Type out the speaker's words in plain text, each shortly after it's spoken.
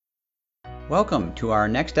Welcome to our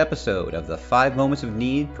next episode of the 5 Moments of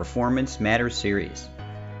Need Performance Matters series.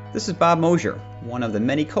 This is Bob Mosier, one of the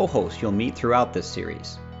many co-hosts you'll meet throughout this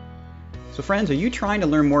series. So friends, are you trying to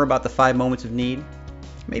learn more about the 5 moments of need?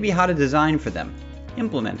 Maybe how to design for them,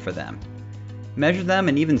 implement for them, measure them,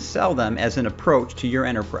 and even sell them as an approach to your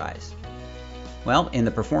enterprise. Well, in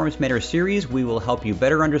the Performance Matters series, we will help you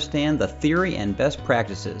better understand the theory and best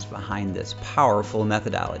practices behind this powerful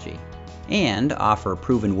methodology, and offer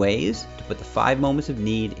proven ways to put the 5 moments of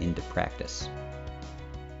need into practice.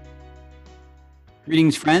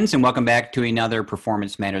 Greetings, friends, and welcome back to another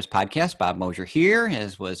Performance Matters podcast. Bob Mosier here,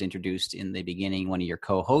 as was introduced in the beginning, one of your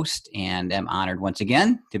co-hosts, and am honored once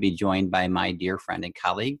again to be joined by my dear friend and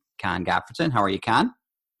colleague, Con Gottfredson. How are you, Con?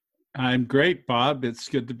 I'm great, Bob. It's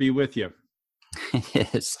good to be with you.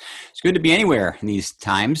 It is. It's good to be anywhere in these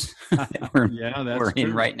times that we're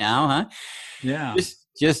in right now, huh? Yeah.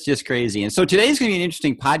 Just crazy. And so today's going to be an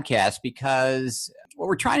interesting podcast because what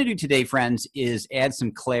we're trying to do today, friends, is add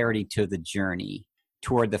some clarity to the journey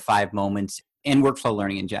toward the 5 moments and workflow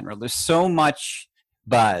learning in general. There's so much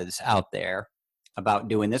buzz out there about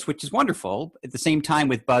doing this, which is wonderful. At the same time,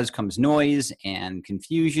 with buzz comes noise and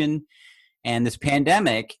confusion. And this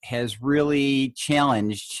pandemic has really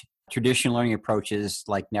challenged traditional learning approaches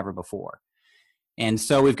like never before. And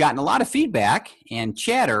so we've gotten a lot of feedback and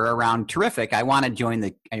chatter around terrific. I want to join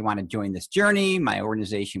this journey. My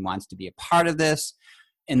organization wants to be a part of this.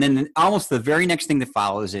 And then almost the very next thing that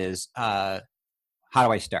follows is, how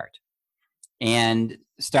do I start? And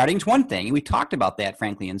starting is one thing. We talked about that,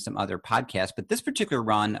 frankly, in some other podcasts. But this particular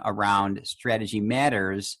run around Strategy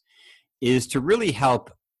Matters is to really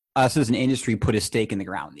help us as an industry put a stake in the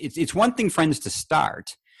ground. It's one thing, friends, to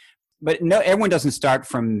start, but no, everyone doesn't start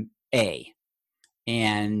from A.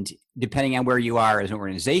 And depending on where you are as an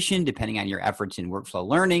organization, depending on your efforts in workflow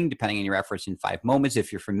learning, depending on your efforts in 5 moments,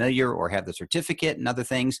 if you're familiar or have the certificate and other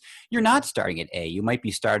things, you're not starting at A. You might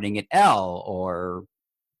be starting at L or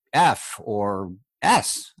F or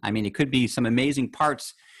S. I mean, it could be some amazing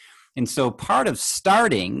parts. And so part of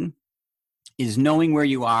starting is knowing where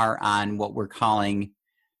you are on what we're calling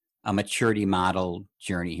a maturity model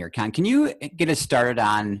journey here. Con, can you get us started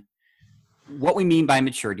on what we mean by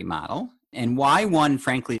maturity model? And why one,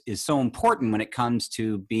 frankly, is so important when it comes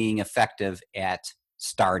to being effective at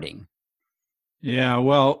starting? Yeah,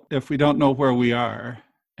 well, if we don't know where we are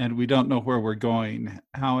and we don't know where we're going,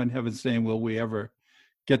 how in heaven's name will we ever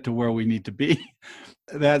get to where we need to be?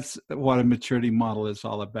 That's what a maturity model is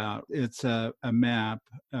all about. It's a map,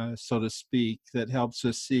 so to speak, that helps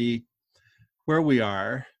us see where we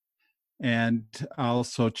are and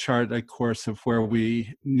also chart a course of where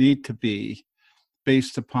we need to be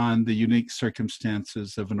based upon the unique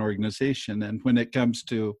circumstances of an organization. And when it comes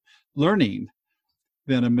to learning,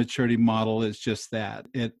 then a maturity model is just that.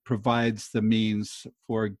 It provides the means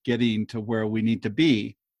for getting to where we need to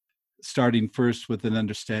be, starting first with an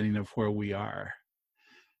understanding of where we are.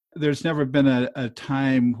 There's never been a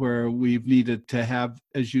time where we've needed to have,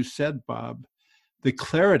 as you said, Bob, the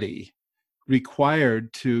clarity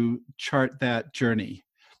required to chart that journey,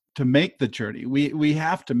 to make the journey. We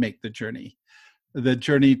have to make the journey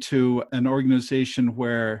to an organization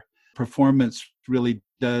where performance really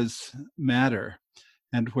does matter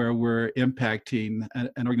and where we're impacting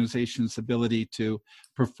an organization's ability to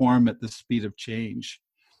perform at the speed of change.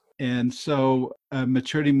 And so a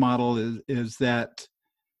maturity model is that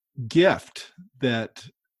gift that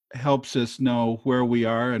helps us know where we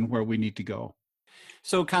are and where we need to go.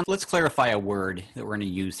 So, Con, let's clarify a word that we're going to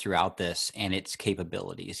use throughout this, and its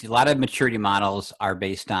capabilities. A lot of maturity models are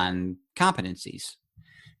based on competencies.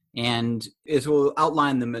 And as we'll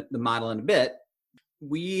outline the model in a bit,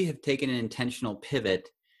 we have taken an intentional pivot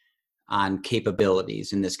on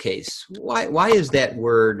capabilities in this case. Why is that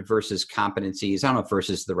word versus competencies? I don't know if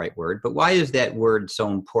versus is the right word, but why is that word so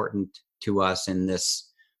important to us in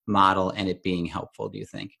this model and it being helpful, do you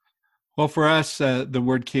think? Well, for us, the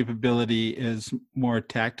word capability is more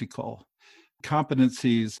tactical.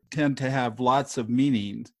 Competencies tend to have lots of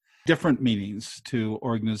meanings, different meanings to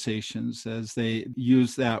organizations as they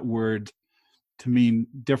use that word to mean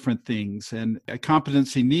different things. And a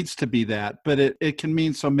competency needs to be that, but it can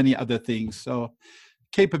mean so many other things. So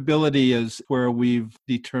capability is where we've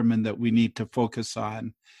determined that we need to focus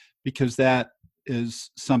on, because that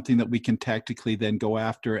is something that we can tactically then go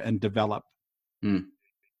after and develop.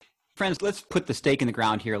 Friends, let's put the stake in the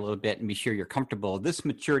ground here a little bit and be sure you're comfortable. This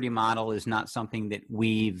maturity model is not something that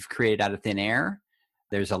we've created out of thin air.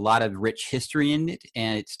 There's a lot of rich history in it,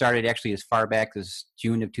 and it started actually as far back as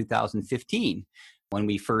June of 2015 when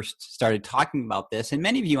we first started talking about this. And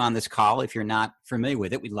many of you on this call, if you're not familiar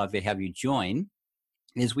with it, we'd love to have you join.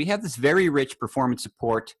 is we have this very rich performance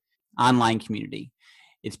support online community.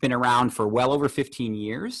 It's been around for well over 15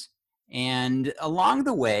 years. And along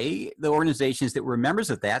the way, the organizations that were members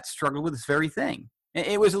of that struggled with this very thing.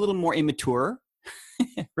 It was a little more immature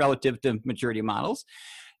relative to maturity models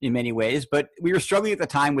in many ways, but we were struggling at the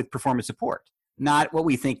time with performance support. Not what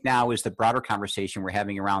we think now is the broader conversation we're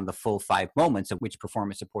having around the full 5 moments of which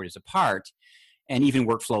performance support is a part, and even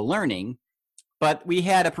workflow learning. But we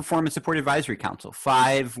had a performance support advisory council,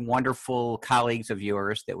 5 wonderful colleagues of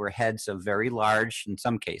yours that were heads of very large, in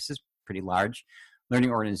some cases, pretty large learning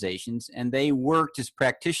organizations. And they worked as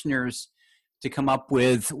practitioners to come up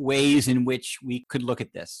with ways in which we could look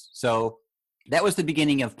at this. So that was the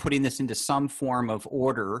beginning of putting this into some form of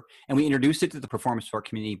order. And we introduced it to the performance support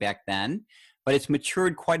community back then. But it's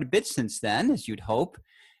matured quite a bit since then, as you'd hope.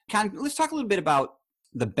 Let's talk a little bit about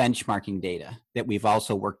the benchmarking data that we've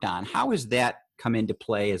also worked on. How has that come into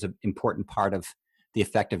play as an important part of the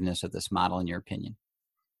effectiveness of this model, in your opinion?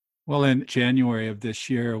 Well, in January of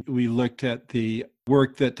this year, we looked at the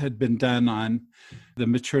work that had been done on the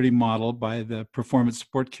maturity model by the performance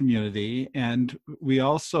support community. And we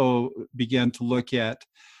also began to look at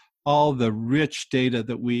all the rich data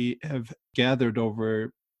that we have gathered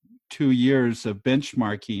over 2 years of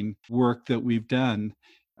benchmarking work that we've done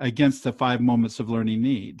against the 5 moments of learning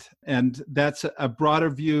need. And that's a broader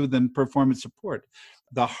view than performance support.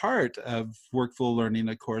 The heart of workflow learning,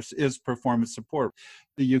 of course, is performance support.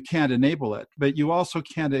 You can't enable it, but you also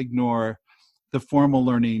can't ignore the formal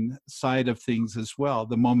learning side of things as well,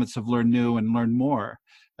 the moments of learn new and learn more,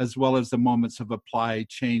 as well as the moments of apply,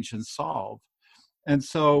 change, and solve. And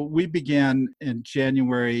so we began in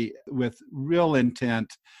January with real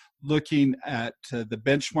intent, looking at the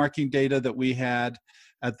benchmarking data that we had,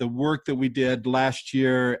 at the work that we did last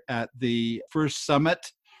year at the first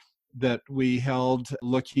summit that we held,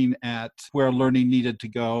 looking at where learning needed to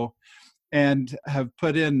go, and have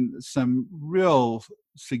put in some real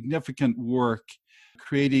significant work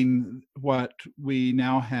creating what we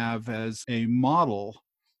now have as a model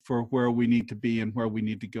for where we need to be and where we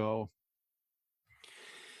need to go.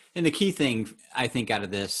 And the key thing, I think, out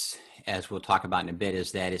of this, as we'll talk about in a bit,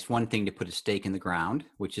 is that it's one thing to put a stake in the ground,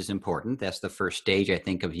 which is important. That's the first stage, I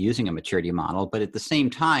think, of using a maturity model. But at the same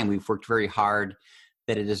time, we've worked very hard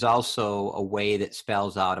that it is also a way that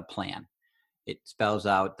spells out a plan. It spells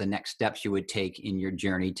out the next steps you would take in your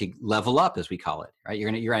journey to level up, as we call it, right?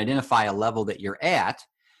 You're going to identify a level that you're at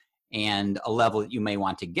and a level that you may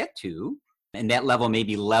want to get to. And that level may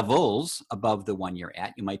be levels above the one you're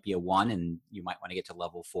at. You might be a 1 and you might want to get to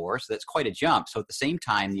level 4. So that's quite a jump. So at the same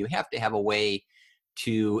time, you have to have a way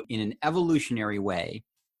to, in an evolutionary way,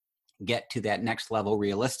 get to that next level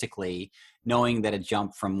realistically, knowing that a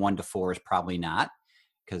jump from 1 to 4 is probably not,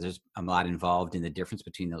 because there's a lot involved in the difference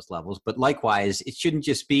between those levels. But likewise, it shouldn't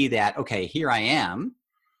just be that, okay, here I am.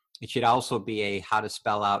 It should also be a how to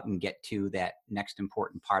spell out and get to that next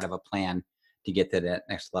important part of a plan to get to that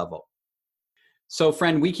next level. So,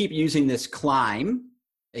 friend, we keep using this climb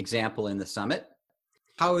example in the summit.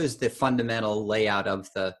 How is the fundamental layout of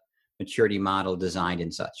the maturity model designed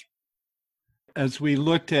and such? As we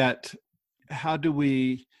looked at how do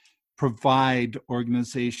we provide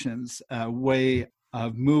organizations a way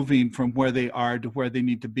of moving from where they are to where they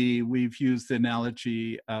need to be, we've used the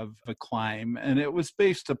analogy of a climb. And it was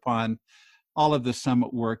based upon all of the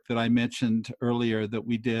summit work that I mentioned earlier that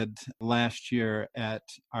we did last year at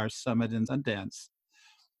our summit in Sundance,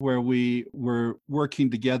 where we were working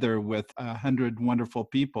together with 100 wonderful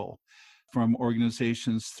people from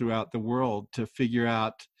organizations throughout the world to figure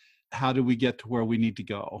out how do we get to where we need to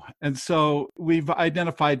go. And so we've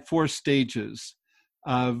identified 4 stages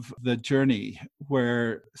of the journey,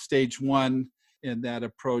 where stage 1 in that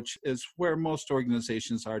approach is where most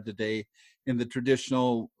organizations are today in the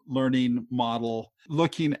traditional learning model,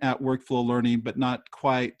 looking at workflow learning, but not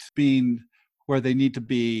quite being where they need to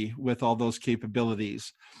be with all those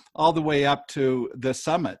capabilities, all the way up to the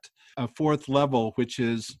summit, a 4th level, which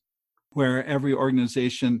is where every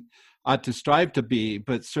organization ought to strive to be,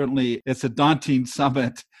 but certainly it's a daunting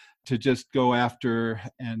summit to just go after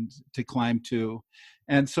and to climb to.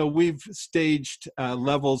 And so we've staged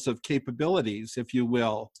levels of capabilities, if you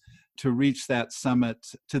will, to reach that summit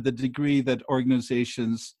to the degree that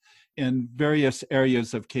organizations in various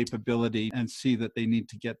areas of capability and see that they need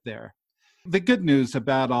to get there. The good news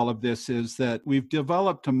about all of this is that we've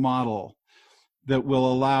developed a model that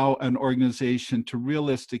will allow an organization to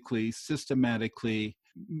realistically, systematically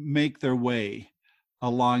make their way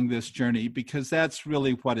along this journey, because that's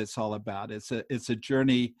really what it's all about. It's a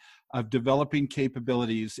journey of developing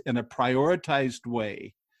capabilities in a prioritized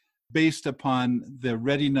way based upon the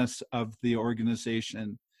readiness of the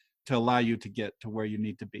organization to allow you to get to where you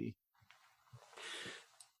need to be.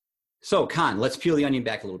 So, Con, let's peel the onion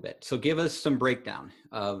back a little bit. So give us some breakdown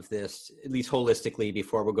of this, at least holistically,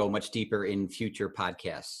 before we'll go much deeper in future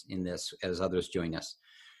podcasts in this as others join us.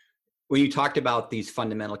 When you talked about these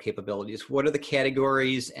fundamental capabilities, what are the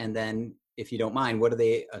categories? And then, if you don't mind, what are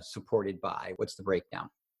they supported by? What's the breakdown?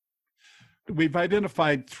 We've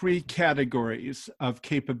identified 3 categories of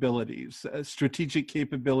capabilities: strategic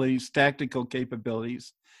capabilities, tactical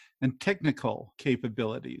capabilities, and technical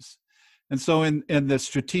capabilities. And so in the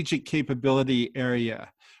strategic capability area,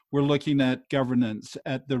 we're looking at governance,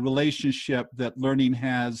 at the relationship that learning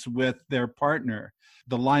has with their partner,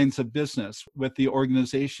 the lines of business, with the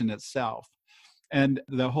organization itself, and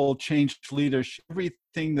the whole change leadership,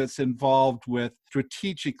 everything that's involved with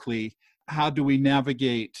strategically, how do we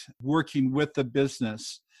navigate working with the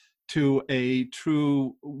business to a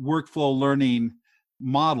true workflow learning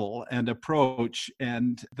model and approach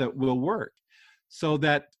and that will work. So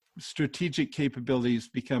that strategic capabilities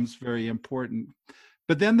becomes very important.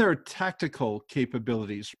 But then there are tactical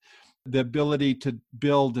capabilities, the ability to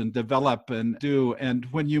build and develop and do. And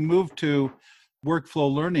when you move to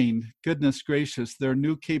workflow learning, goodness gracious, there are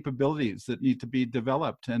new capabilities that need to be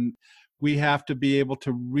developed. And we have to be able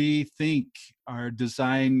to rethink our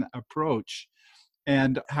design approach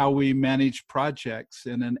and how we manage projects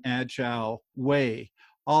in an agile way,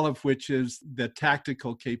 all of which is the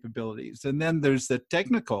tactical capabilities. And then there's the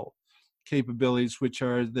technical capabilities, which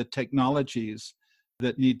are the technologies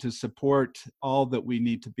that need to support all that we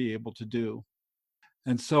need to be able to do.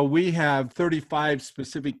 And so we have 35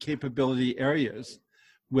 specific capability areas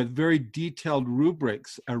with very detailed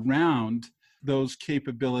rubrics around those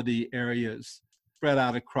capability areas spread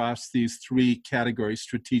out across these 3 categories: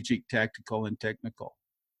 strategic, tactical, and technical.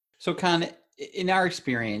 So, Con, in our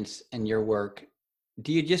experience and your work,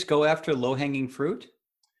 do you just go after low-hanging fruit?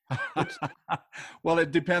 Well,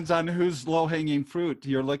 it depends on whose low-hanging fruit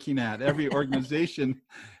you're looking at. Every organization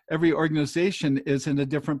is in a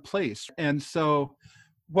different place. And so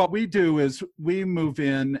what we do is we move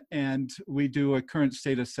in and we do a current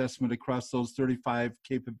state assessment across those 35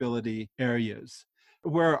 capability areas.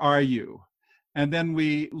 Where are you? And then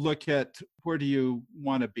we look at, where do you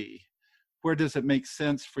want to be? Where does it make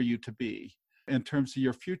sense for you to be in terms of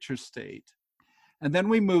your future state? And then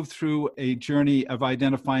we move through a journey of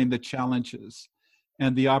identifying the challenges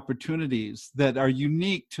and the opportunities that are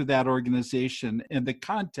unique to that organization in the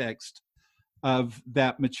context of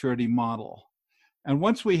that maturity model. And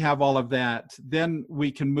once we have all of that, then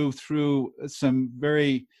we can move through some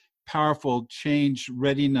very powerful change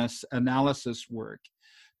readiness analysis work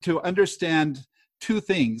to understand 2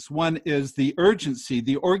 things. One is the urgency,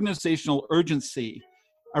 the organizational urgency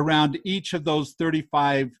around each of those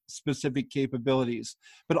 35 specific capabilities,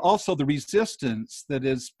 but also the resistance that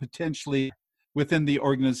is potentially within the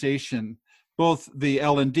organization, both the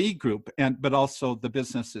L&D group but also the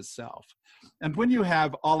business itself. And when you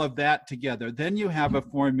have all of that together, then you have a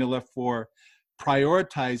formula for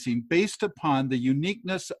prioritizing based upon the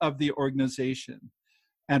uniqueness of the organization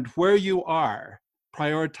and where you are,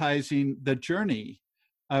 prioritizing the journey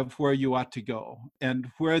of where you ought to go and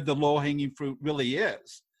where the low-hanging fruit really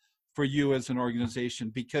is for you as an organization,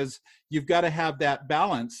 because you've got to have that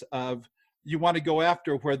balance of, you want to go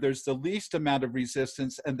after where there's the least amount of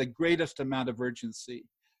resistance and the greatest amount of urgency.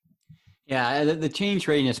 Yeah, the change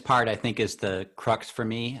readiness part, I think, is the crux for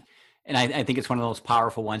me. And I think it's one of those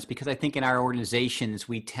powerful ones, because I think in our organizations,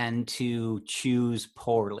 we tend to choose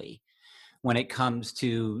poorly when it comes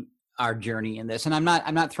to our journey in this. And I'm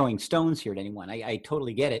not throwing stones here at anyone. I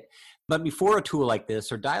totally get it. But before a tool like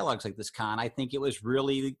this or dialogues like this, Con, I think it was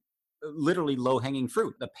really literally low-hanging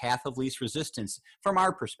fruit, the path of least resistance from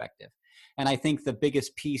our perspective. And I think the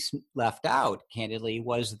biggest piece left out, candidly,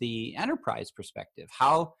 was the enterprise perspective.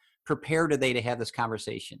 How prepared are they to have this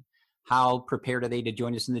conversation? How prepared are they to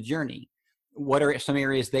join us in the journey? What are some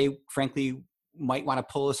areas they, frankly, might want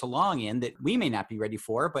to pull us along in that we may not be ready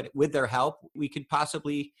for, but with their help, we could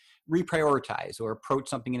possibly reprioritize or approach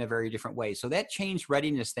something in a very different way. So that change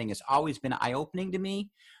readiness thing has always been eye-opening to me,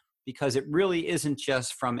 because it really isn't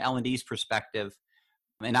just from L&D's perspective.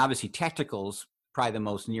 And obviously tactical's probably the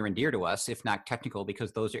most near and dear to us, if not technical,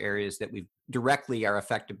 because those are areas that we directly are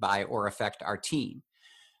affected by or affect our team.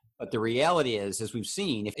 But the reality is, as we've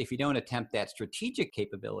seen, if you don't attempt that strategic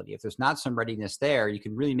capability, if there's not some readiness there, you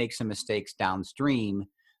can really make some mistakes downstream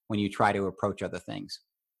when you try to approach other things.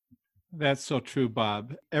 That's so true,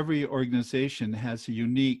 Bob. Every organization has a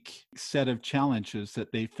unique set of challenges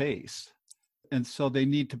that they face. And so they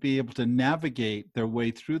need to be able to navigate their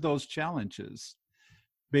way through those challenges.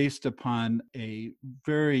 based upon a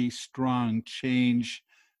very strong change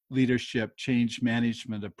leadership, change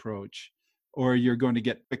management approach, or you're going to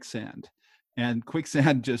get quicksand. And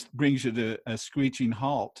quicksand just brings you to a screeching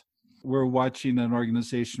halt. We're watching an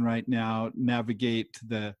organization right now navigate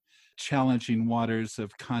the challenging waters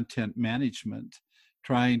of content management,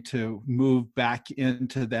 trying to move back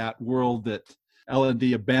into that world that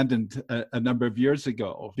L&D abandoned a number of years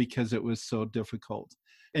ago because it was so difficult.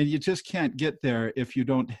 And you just can't get there if you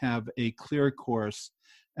don't have a clear course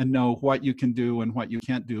and know what you can do and what you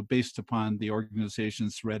can't do based upon the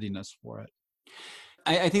organization's readiness for it.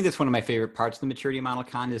 I think that's one of my favorite parts of the maturity model,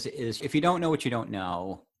 Con, is if you don't know what you don't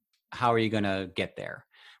know, how are you going to get there?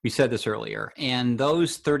 We said this earlier. And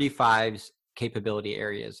those 35 capability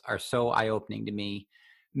areas are so eye-opening to me,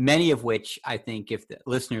 many of which I think if the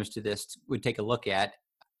listeners to this would take a look at,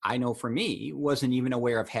 I know for me, wasn't even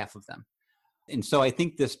aware of half of them. And so I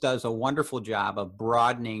think this does a wonderful job of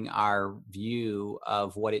broadening our view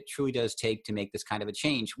of what it truly does take to make this kind of a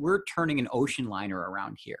change. We're turning an ocean liner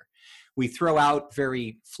around here. We throw out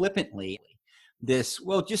very flippantly this,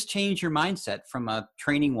 well, just change your mindset from a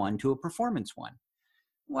training one to a performance one.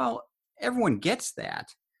 Well, everyone gets that,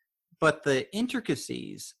 but the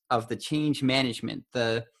intricacies of the change management,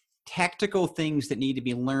 the tactical things that need to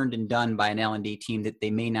be learned and done by an L&D team that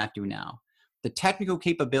they may not do now, the technical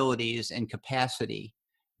capabilities and capacity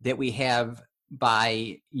that we have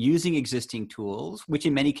by using existing tools, which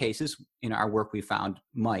in many cases in our work we found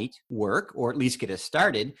might work or at least get us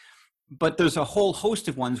started, but there's a whole host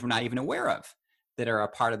of ones we're not even aware of that are a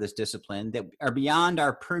part of this discipline that are beyond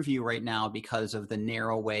our purview right now because of the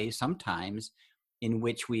narrow way sometimes in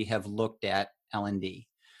which we have looked at L&D.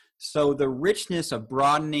 So the richness of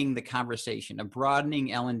broadening the conversation, of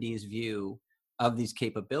broadening L&D's view of these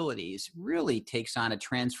capabilities really takes on a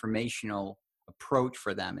transformational approach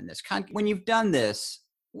for them in this. When you've done this,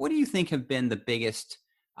 what do you think have been the biggest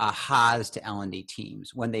ahas to L&D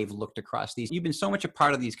teams when they've looked across these? You've been so much a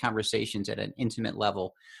part of these conversations at an intimate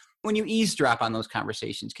level. When you eavesdrop on those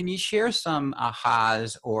conversations, can you share some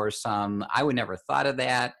ahas or some, I would never thought of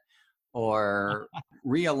that, or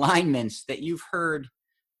realignments that you've heard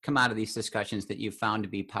come out of these discussions that you've found to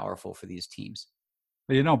be powerful for these teams?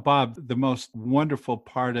 You know, Bob, the most wonderful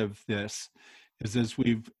part of this is as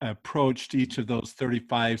we've approached each of those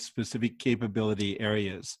 35 specific capability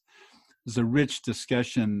areas, there's a rich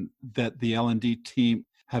discussion that the L&D team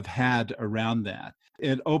have had around that.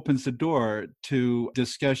 It opens the door to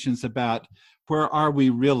discussions about where are we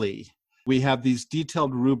really? We have these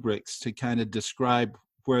detailed rubrics to kind of describe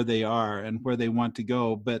where they are and where they want to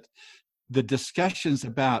go, but the discussions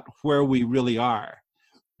about where we really are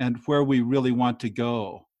and where we really want to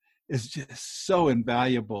go is just so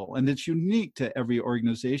invaluable. And it's unique to every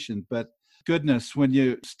organization. But goodness, when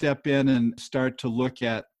you step in and start to look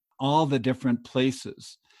at all the different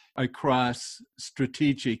places across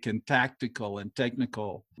strategic and tactical and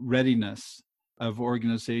technical readiness of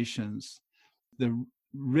organizations, the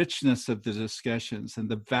richness of the discussions and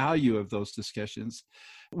the value of those discussions,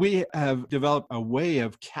 we have developed a way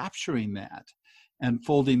of capturing that and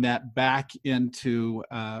folding that back into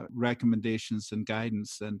recommendations and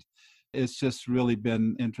guidance. And it's just really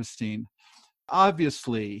been interesting.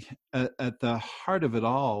 Obviously, at the heart of it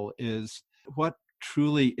all is what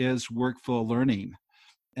truly is workflow learning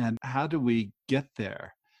and how do we get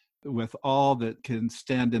there with all that can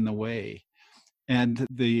stand in the way. And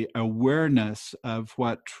the awareness of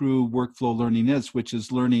what true workflow learning is, which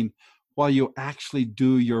is learning while you actually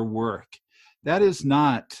do your work. That is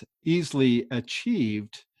not easily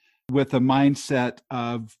achieved with a mindset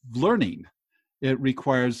of learning. It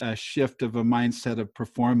requires a shift of a mindset of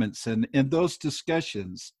performance. And in those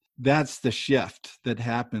discussions, that's the shift that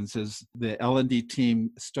happens as the L&D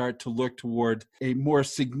team start to look toward a more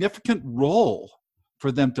significant role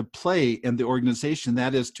for them to play in the organization,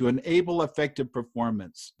 that is to enable effective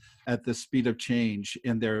performance at the speed of change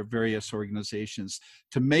in their various organizations,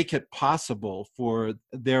 to make it possible for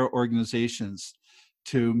their organizations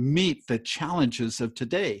to meet the challenges of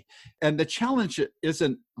today. And the challenge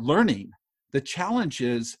isn't learning. The challenge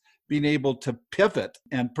is being able to pivot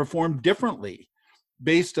and perform differently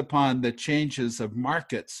based upon the changes of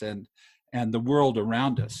markets and the world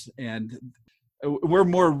around us. And we're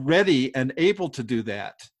more ready and able to do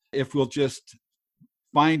that if we'll just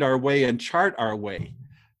find our way and chart our way.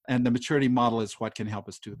 And the maturity model is what can help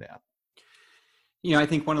us do that. You know, I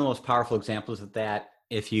think one of the most powerful examples of that,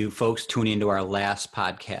 if you folks tune into our last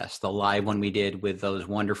podcast, the live one we did with those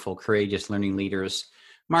wonderful, courageous learning leaders,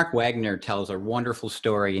 Mark Wagner tells a wonderful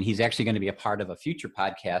story, and he's actually going to be a part of a future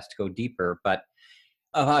podcast to go deeper. But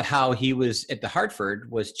about how he was at the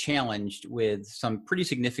Hartford was challenged with some pretty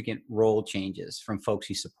significant role changes from folks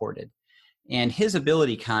he supported. And his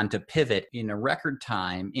ability, Con, to pivot in a record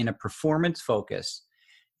time, in a performance focus,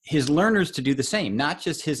 his learners to do the same, not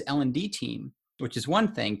just his L&D team, which is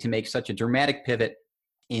one thing, to make such a dramatic pivot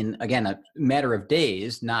in, again, a matter of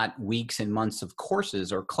days, not weeks and months of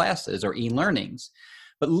courses or classes or e-learnings,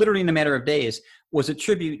 but literally in a matter of days, was a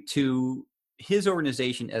tribute to his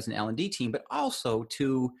organization as an L&D team, but also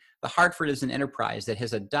to the Hartford as an enterprise that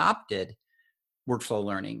has adopted workflow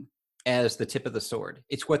learning as the tip of the sword.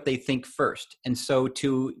 It's what they think first. And so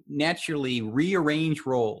to naturally rearrange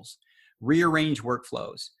roles, rearrange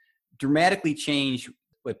workflows, dramatically change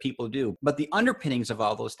what people do, but the underpinnings of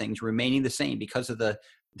all those things remaining the same because of the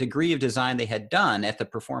degree of design they had done at the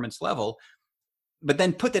performance level, but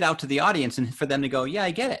then put that out to the audience and for them to go, yeah,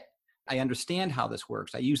 I get it. I understand how this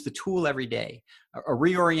works. I use the tool every day. A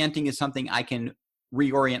reorienting is something I can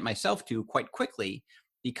reorient myself to quite quickly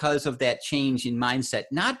because of that change in mindset,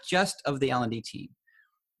 not just of the L&D team,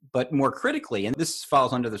 but more critically, and this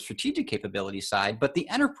falls under the strategic capability side, but the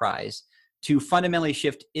enterprise to fundamentally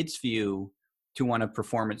shift its view to one of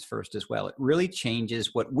performance first as well. It really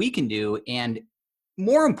changes what we can do, and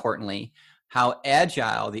more importantly, how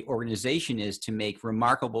agile the organization is to make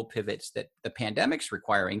remarkable pivots that the pandemic's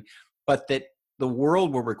requiring, but that the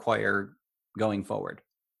world will require going forward.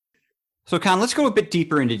 So, Con, let's go a bit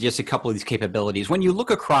deeper into just a couple of these capabilities. When you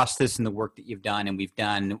look across this in the work that you've done and we've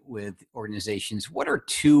done with organizations, what are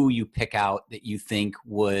two you pick out that you think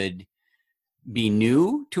would be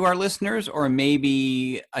new to our listeners, or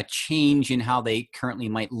maybe a change in how they currently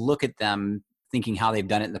might look at them, thinking how they've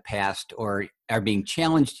done it in the past or are being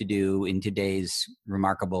challenged to do in today's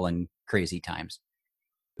remarkable and crazy times?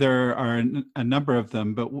 There are a number of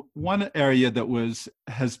them, but one area that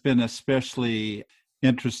has been especially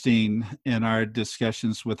interesting in our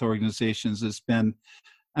discussions with organizations has been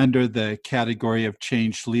under the category of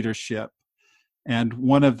change leadership. And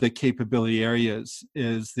one of the capability areas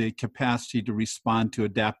is the capacity to respond to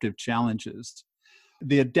adaptive challenges.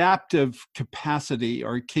 The adaptive capacity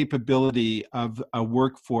or capability of a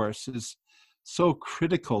workforce is so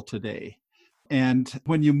critical today. And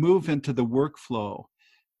when you move into the workflow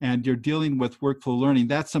and you're dealing with workflow learning,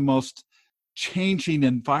 that's the most changing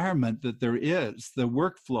environment that there is, the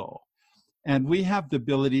workflow. And we have the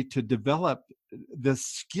ability to develop the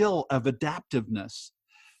skill of adaptiveness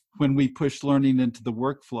when we push learning into the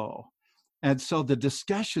workflow. And so the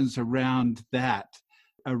discussions around that,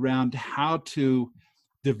 around how to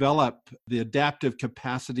develop the adaptive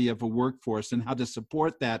capacity of a workforce and how to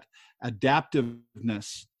support that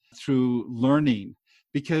adaptiveness through learning,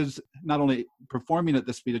 because not only performing at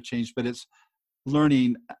the speed of change, but it's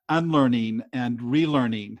learning, unlearning, and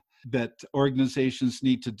relearning that organizations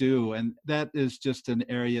need to do. And that is just an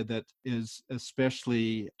area that is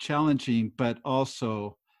especially challenging, but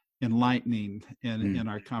also enlightening in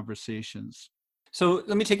our conversations. So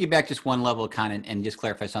let me take you back just one level, Con, and just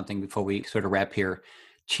clarify something before we sort of wrap here.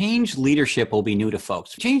 Change leadership will be new to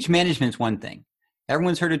folks. Change management is one thing.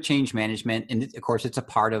 Everyone's heard of change management, and of course, it's a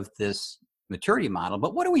part of this maturity model.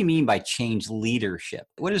 But what do we mean by change leadership?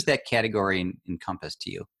 What does that category encompass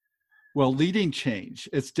to you? Well, leading change,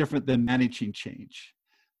 it's different than managing change.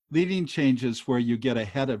 Leading change is where you get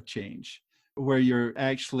ahead of change, where you're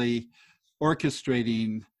actually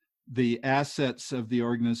orchestrating the assets of the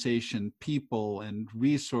organization, people and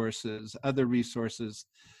resources, other resources,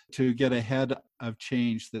 to get ahead of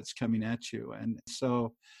change that's coming at you. And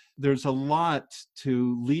so there's a lot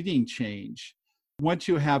to leading change. Once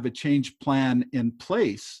you have a change plan in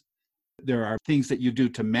place, there are things that you do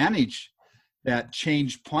to manage that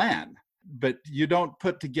change plan, but you don't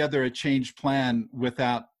put together a change plan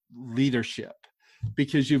without leadership,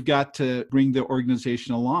 because you've got to bring the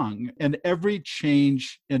organization along. And every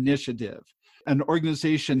change initiative, an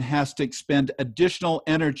organization has to expend additional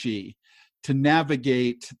energy to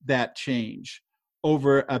navigate that change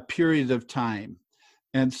over a period of time.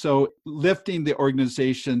 And so lifting the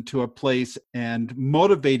organization to a place and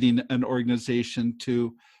motivating an organization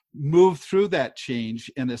to move through that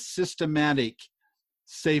change in a systematic,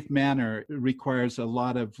 safe manner requires a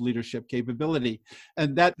lot of leadership capability.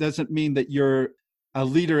 And that doesn't mean that you're a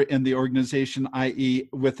leader in the organization, i.e.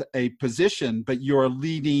 with a position, but you're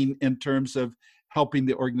leading in terms of helping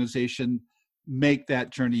the organization make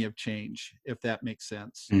that journey of change, if that makes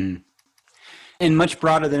sense. Mm. And much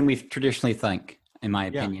broader than we traditionally think, in my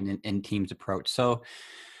opinion, in team's approach. So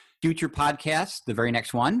future podcasts, the very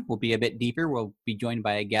next one will be a bit deeper. We'll be joined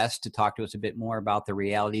by a guest to talk to us a bit more about the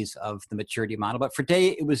realities of the maturity model. But for today,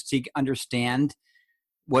 it was to understand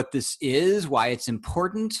what this is, why it's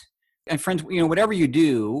important, And friends, whatever you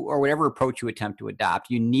do or whatever approach you attempt to adopt,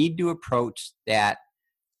 you need to approach that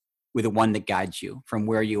with the one that guides you from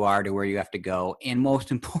where you are to where you have to go. And most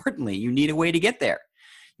importantly, you need a way to get there.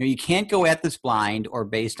 You can't go at this blind or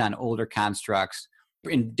based on older constructs,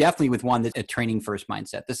 and definitely with one that's a training first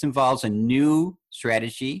mindset. This involves a new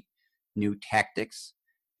strategy, new tactics,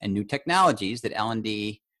 and new technologies that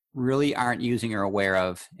L&D really aren't using or aware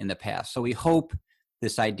of in the past. So we hope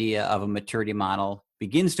this idea of a maturity model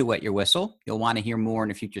begins to wet your whistle. You'll want to hear more in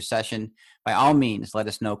a future session. By all means, let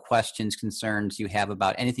us know questions, concerns you have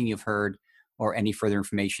about anything you've heard or any further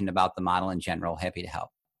information about the model in general. Happy to help.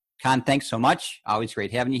 Con, thanks so much. Always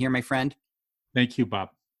great having you here, my friend. Thank you, Bob.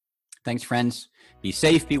 Thanks, friends. Be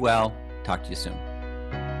safe, be well. Talk to you soon.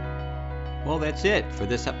 Well, that's it for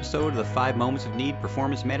this episode of the 5 Moments of Need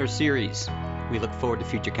Performance Matters series. We look forward to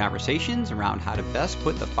future conversations around how to best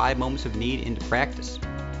put the 5 Moments of Need into practice.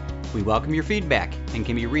 We welcome your feedback and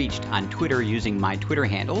can be reached on Twitter using my Twitter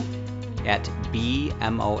handle at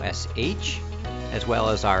BMOSH, as well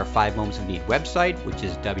as our 5 Moments of Need website, which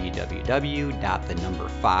is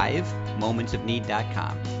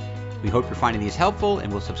www.5momentsofneed.com. We hope you're finding these helpful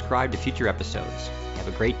and will subscribe to future episodes. Have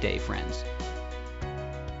a great day, friends.